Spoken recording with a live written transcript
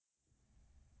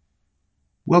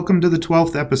Welcome to the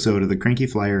 12th episode of the Cranky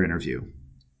Flyer interview.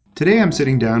 Today I'm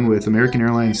sitting down with American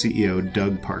Airlines CEO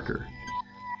Doug Parker.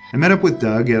 I met up with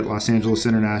Doug at Los Angeles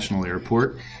International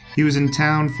Airport. He was in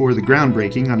town for the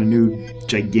groundbreaking on a new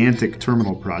gigantic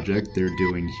terminal project they're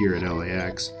doing here at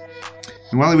LAX.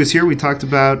 And while he was here, we talked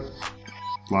about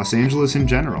Los Angeles in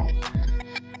general.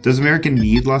 Does America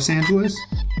need Los Angeles?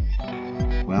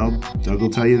 Well, Doug will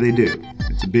tell you they do.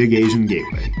 It's a big Asian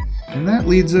gateway. And that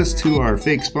leads us to our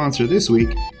fake sponsor this week,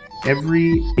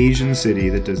 every Asian city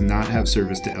that does not have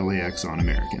service to LAX on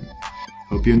American.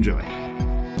 Hope you enjoy.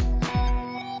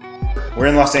 We're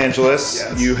in Los Angeles.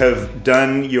 Yes. You have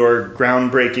done your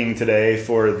groundbreaking today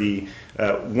for the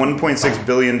 $1.6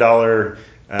 billion,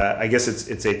 I guess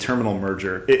it's a terminal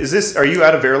merger. Are you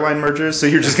out of airline mergers? So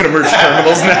you're just going to merge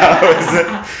terminals now? Is it?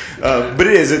 But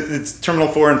it is. It's Terminal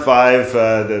 4 and 5,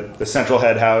 the central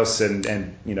head house,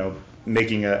 and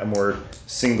making a more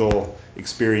single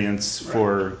experience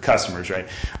for customers, right?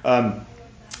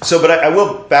 But I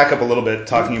will back up a little bit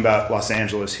talking about Los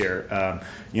Angeles here.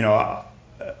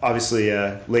 Obviously,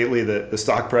 lately the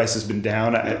stock price has been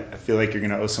down. I feel like you're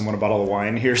going to owe someone a bottle of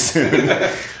wine here soon.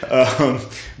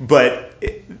 But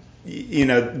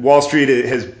Wall Street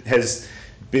has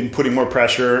been putting more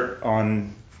pressure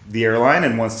on the airline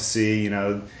and wants to see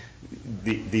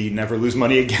the never lose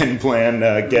money again plan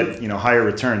get higher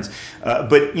returns.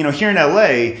 But here in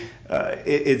LA,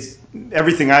 it's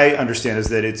everything I understand is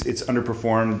that it's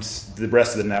underperformed the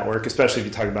rest of the network, especially if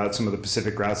you talk about some of the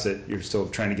Pacific routes that you're still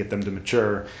trying to get them to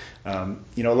mature. A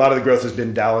lot of the growth has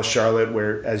been Dallas, Charlotte,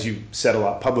 where, as you said a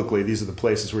lot publicly, these are the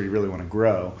places where you really want to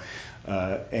grow.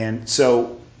 And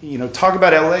so, talk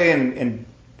about LA and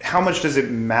how much does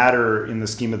it matter in the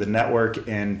scheme of the network?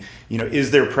 And, is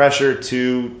there pressure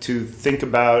to think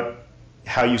about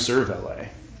how you serve LA?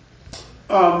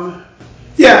 LA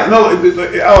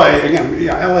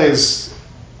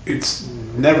it's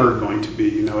never going to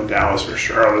be, a Dallas or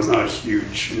Charlotte. It's not a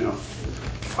huge,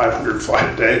 500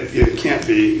 flight a day. It can't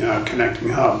be connecting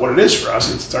hub. What it is for us,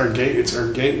 it's our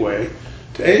gateway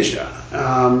to Asia,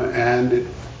 and it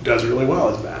does really well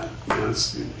as that.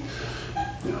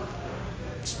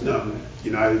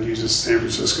 United uses San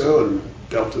Francisco, and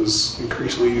Delta's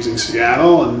increasingly using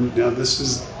Seattle, and this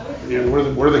is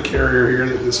we're the carrier here.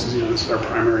 That this is our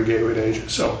primary gateway to Asia.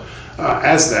 So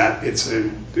as that, it's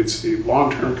a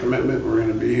long-term commitment. We're going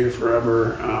to be here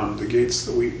forever. The gates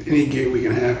any gate we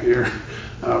can have here,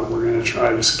 we're going to try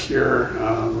to secure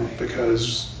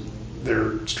because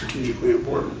they're strategically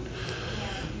important.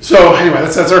 So anyway,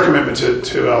 that's our commitment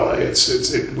to LA.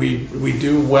 We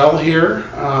do well here,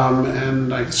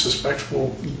 and I suspect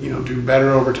we'll do better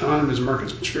over time as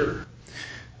markets mature.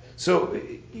 So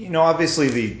obviously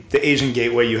the Asian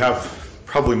gateway, you have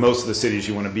probably most of the cities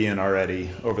you want to be in already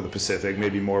over the Pacific.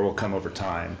 Maybe more will come over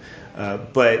time,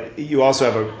 but you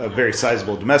also have a very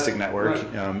sizable domestic network,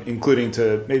 right, including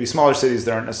to maybe smaller cities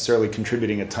that aren't necessarily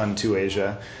contributing a ton to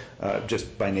Asia,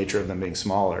 just by nature of them being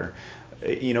smaller.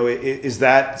 Is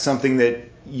that something that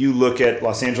you look at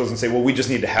Los Angeles and say, well, we just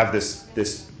need to have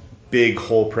this big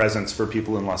whole presence for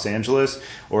people in Los Angeles,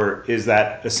 or is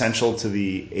that essential to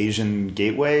the Asian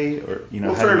gateway? Or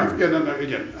well, fair enough.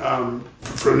 Again,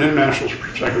 from an international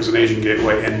perspective, it's an Asian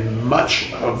gateway, and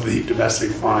much of the domestic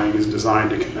flying is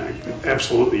designed to connect.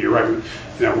 Absolutely, you're right.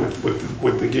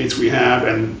 With the gates we have,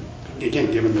 and again,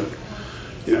 given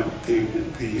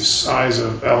the size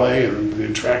of LA and the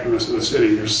attractiveness of the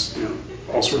city, there's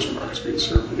all sorts of markets being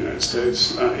served in the United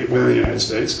States, within the United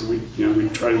States, and we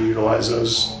try to utilize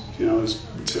those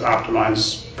to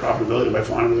optimize profitability by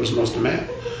flying where there's the most demand.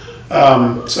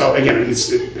 So again,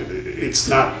 it's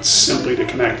not simply to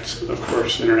connect, of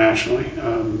course, internationally,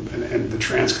 and the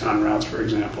transcon routes, for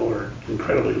example, are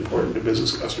incredibly important to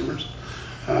business customers,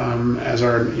 as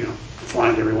are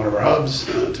flying to every one of our hubs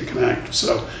to connect.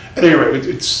 So at any rate,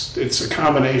 it's a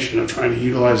combination of trying to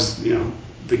utilize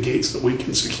the gates that we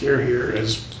can secure here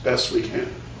as best we can.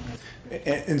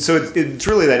 And so it's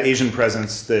really that Asian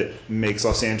presence that makes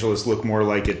Los Angeles look more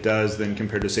like it does than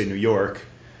compared to, say, New York,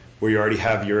 where you already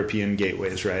have European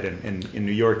gateways, right? And in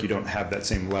New York, you don't have that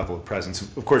same level of presence.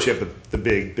 Of course, you have the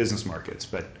big business markets,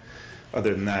 but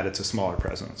other than that, it's a smaller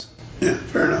presence. Yeah,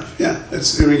 fair enough. Yeah,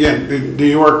 again, New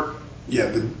York,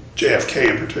 the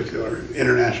JFK in particular,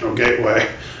 international gateway,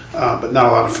 but not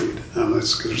a lot of feed.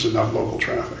 That's because there's enough local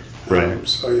traffic. Right.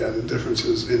 So the difference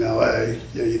is in LA.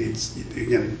 You need,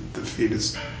 again, the feed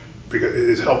is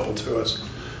helpful to us,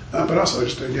 but also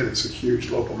it's a huge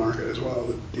local market as well.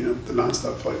 That the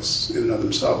nonstop flights in and of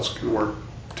themselves can work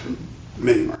to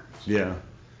many markets. Yeah.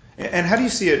 And how do you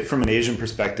see it from an Asian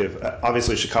perspective?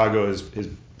 Obviously, Chicago is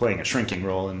playing a shrinking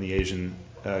role in the Asian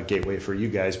gateway for you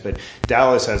guys, but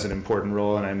Dallas has an important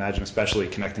role, and I imagine especially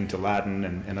connecting to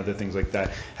Latin and other things like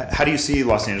that. How do you see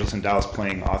Los Angeles and Dallas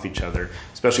playing off each other,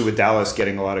 especially with Dallas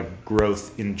getting a lot of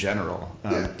growth in general?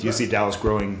 Do you see Dallas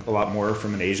growing a lot more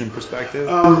from an Asian perspective?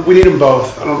 We need them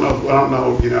both. I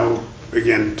don't know.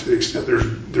 Again, to the extent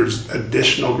there's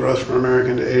additional growth from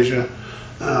American to Asia.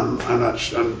 I'm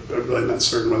really not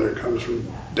certain whether it comes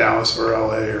from Dallas or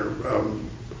LA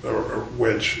or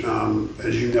which.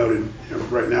 As you noted,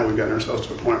 right now we've gotten ourselves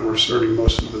to a point where we're serving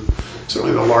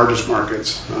certainly the largest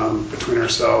markets between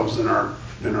ourselves and our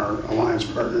alliance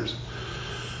partners.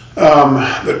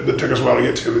 That took us a while to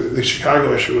get to. The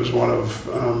Chicago issue was one of,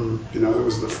 it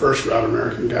was the first route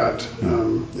American got,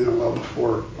 well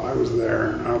before I was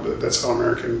there. But that's how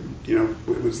American,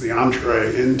 it was the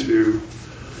entree into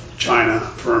China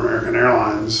for American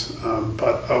Airlines.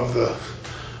 But of the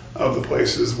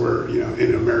places where,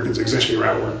 in American's existing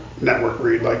route network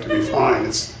where you'd like to be flying,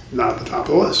 it's not at the top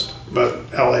of the list.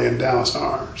 But LA and Dallas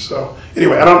are. So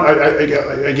anyway,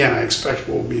 I expect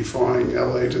we'll be flying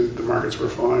LA to the markets we're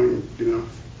flying,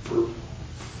 for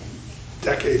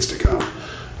decades to come.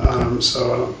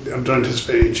 So I don't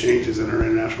anticipate any changes in our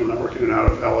international network in and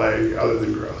out of LA other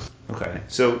than growth. Okay.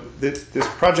 So this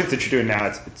project that you're doing now,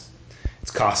 it's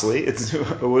costly.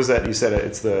 What was that you said?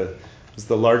 It's the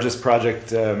largest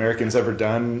project American's ever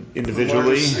done individually. The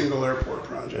largest single airport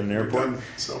project. An airport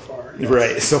so far. Yes.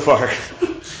 Right. So far.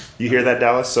 You hear that,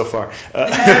 Dallas? So far.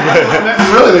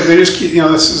 Really, they just keep.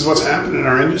 This is what's happened in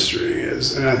our industry,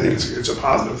 and I think it's a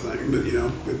positive thing. But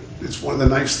it's one of the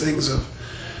nice things of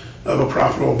a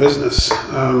profitable business.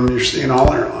 You're seeing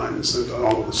all airlines,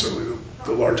 certainly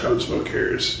the large hub and spoke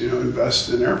carriers, invest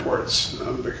in airports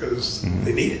because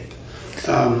they need it.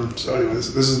 So anyway,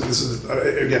 this is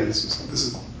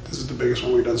the biggest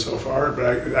one we've done so far.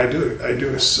 But I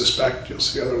do suspect you'll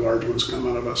see other large ones come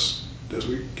out of us as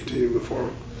we continue to move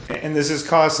forward. And this is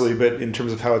costly, but in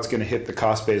terms of how it's going to hit the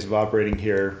cost base of operating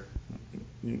here,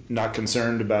 not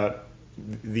concerned about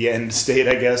the end state,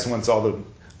 I guess, once all the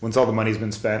money's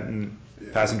been spent and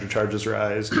passenger charges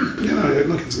rise.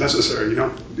 Look, it's necessary. We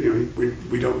don't.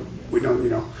 We're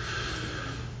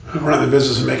not in the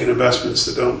business of making investments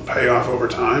that don't pay off over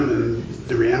time, and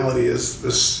the reality is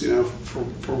this,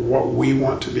 for what we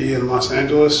want to be in Los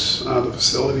Angeles, the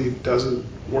facility doesn't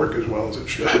work as well as it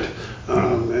should.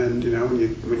 And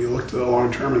when you look to the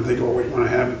long term and think about what you want to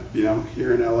have,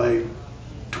 here in LA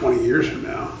 20 years from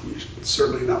now, it's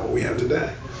certainly not what we have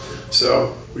today.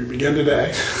 So we begin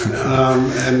today,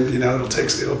 and it'll take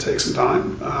some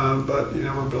time, but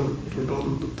we're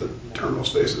building the terminal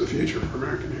space of the future for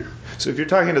American here. So if you're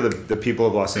talking to the people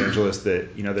of Los Angeles,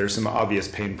 that there's some obvious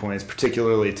pain points,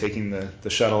 particularly taking the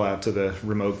shuttle out to the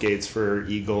remote gates for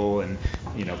Eagle, and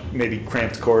maybe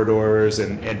cramped corridors,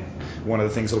 and one of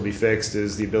the things that'll be fixed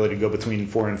is the ability to go between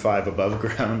 4 and 5 above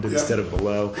ground instead of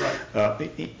below.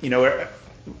 Right.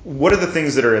 What are the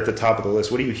things that are at the top of the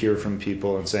list? What do you hear from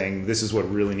people and saying this is what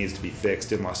really needs to be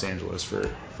fixed in Los Angeles for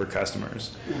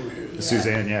customers? Yeah.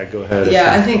 Suzanne, go ahead.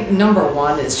 Yeah, I think number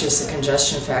one is just the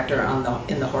congestion factor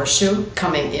in the horseshoe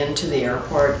coming into the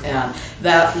airport, and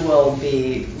that will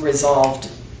be resolved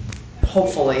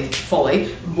hopefully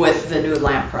fully with the new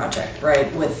LAMP project,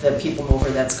 right? With the people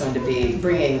mover that's going to be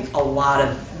bringing a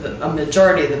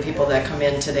majority of the people that come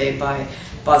in today by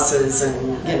buses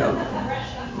and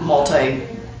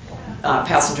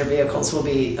multi-passenger vehicles will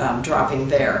be dropping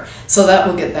there. So that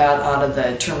will get that out of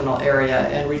the terminal area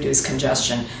and reduce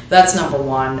congestion. That's number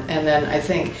one. And then I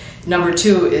think number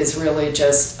two is really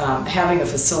just having a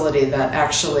facility that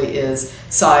actually is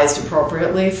sized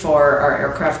appropriately for our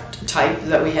aircraft type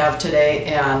that we have today.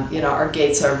 And our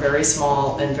gates are very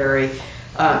small and very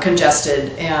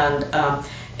congested, and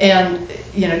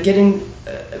getting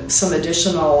some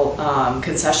additional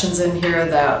concessions in here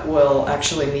that will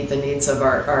actually meet the needs of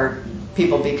our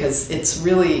people, because it's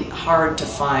really hard to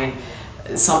find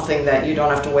something that you don't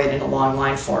have to wait in a long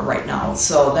line for right now.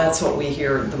 So that's what we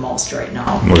hear the most right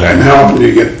now. Okay. And how often do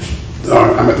you get,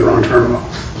 I'm at the wrong terminal?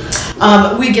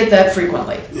 We get that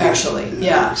frequently, actually.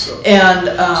 Yeah. So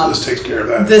this takes care of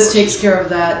that. This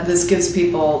gives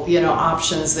people,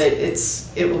 options that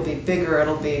it will be bigger,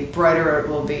 it'll be brighter, it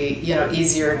will be,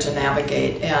 easier to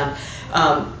navigate. And,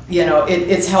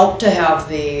 it's helped to have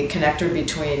the connector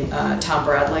between Tom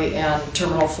Bradley and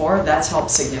Terminal 4. That's helped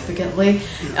significantly.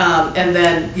 And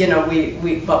then,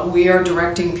 we are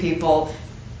directing people.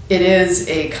 It is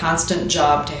a constant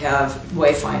job to have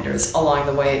wayfinders along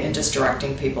the way and just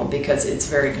directing people, because it's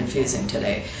very confusing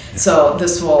today. So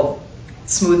this will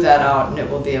smooth that out, and it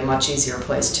will be a much easier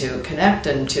place to connect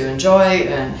and to enjoy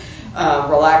and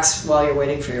relax while you're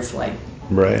waiting for your flight.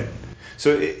 Right.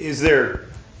 So is there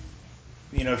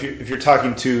if you're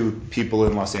talking to people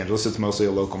in Los Angeles, it's mostly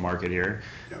a local market here.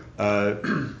 Where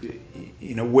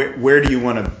do you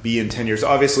want to be in 10 years?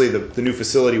 Obviously, the new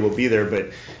facility will be there,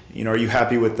 but are you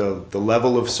happy with the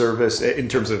level of service in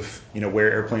terms of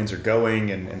where airplanes are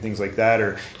going and things like that,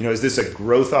 or is this a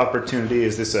growth opportunity?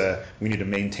 Is this we need to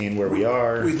maintain where we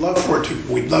are? We'd love for it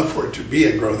to be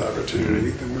a growth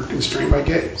opportunity, and we're constrained by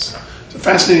gates. It's a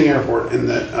fascinating airport in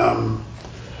that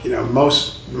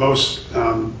most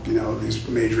these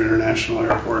major international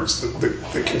airports,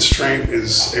 the constraint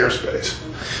is airspace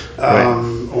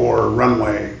or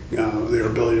runway, their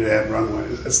ability to add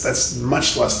runways. That's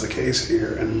much less the case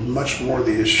here, and much more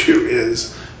the issue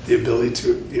is the ability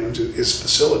to is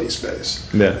facility space,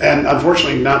 and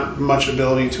unfortunately not much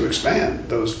ability to expand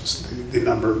the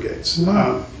number of gates.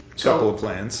 Couple of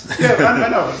plans. Yeah, I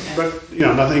know, but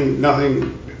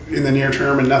nothing in the near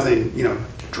term, and nothing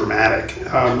dramatic.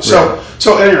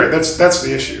 So anyway, that's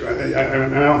the issue. I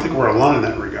don't think we're alone in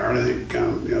that regard. I think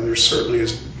there certainly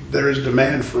is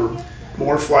demand for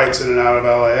more flights in and out of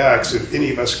LAX if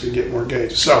any of us could get more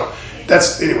gates. So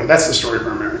that's the story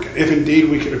for America. If indeed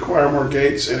we could acquire more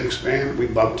gates and expand,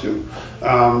 we'd love to.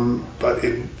 But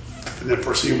in the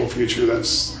foreseeable future,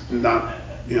 that's not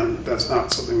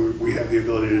something we have the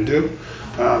ability to do.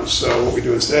 So what we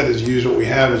do instead is use what we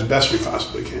have as best we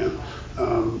possibly can.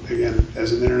 Again,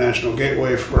 as an international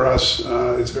gateway for us,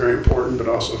 it's very important, but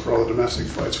also for all the domestic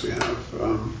flights we have.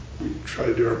 We try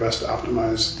to do our best to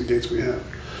optimize the gates we have.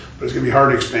 But it's going to be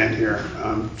hard to expand here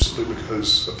simply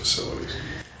because of facilities.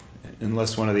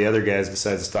 Unless one of the other guys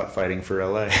decides to stop fighting for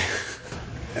LA.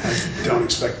 I don't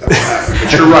expect that to happen.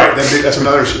 But you're right. That's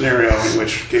another scenario in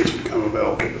which gates become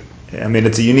available. I mean,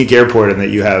 it's a unique airport in that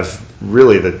you have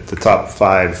really the top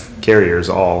 5 carriers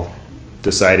all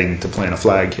deciding to plant a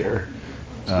flag here.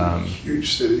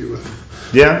 Huge city with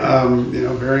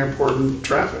very important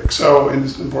traffic. So, and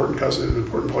it's an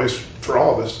important place for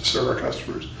all of us to serve our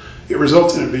customers. It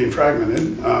results in it being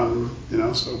fragmented.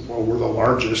 So while we're the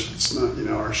largest, it's not.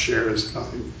 Our share is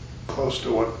nothing close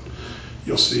to what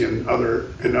you'll see in other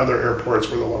airports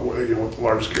where what the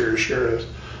largest carrier share is.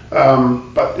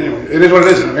 But anyway, it is what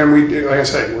it is, and we, like I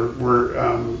say, we're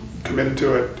committed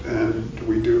to it, and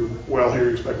we do well here.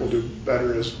 Expect we'll do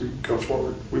better as we go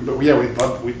forward. We'd love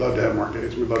to have more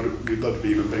gates. We'd love to be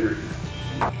even bigger here.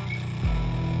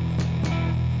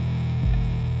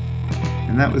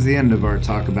 And that was the end of our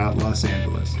talk about Los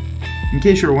Angeles. In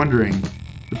case you're wondering,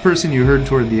 the person you heard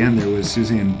toward the end there was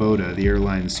Suzanne Boda, the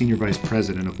airline's Senior Vice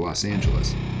President of Los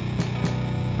Angeles.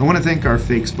 I want to thank our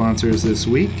fake sponsors this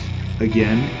week.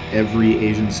 Again, every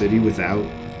Asian city without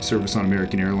service on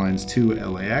American Airlines to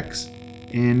LAX.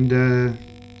 And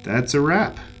that's a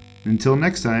wrap. Until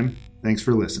next time, thanks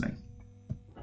for listening.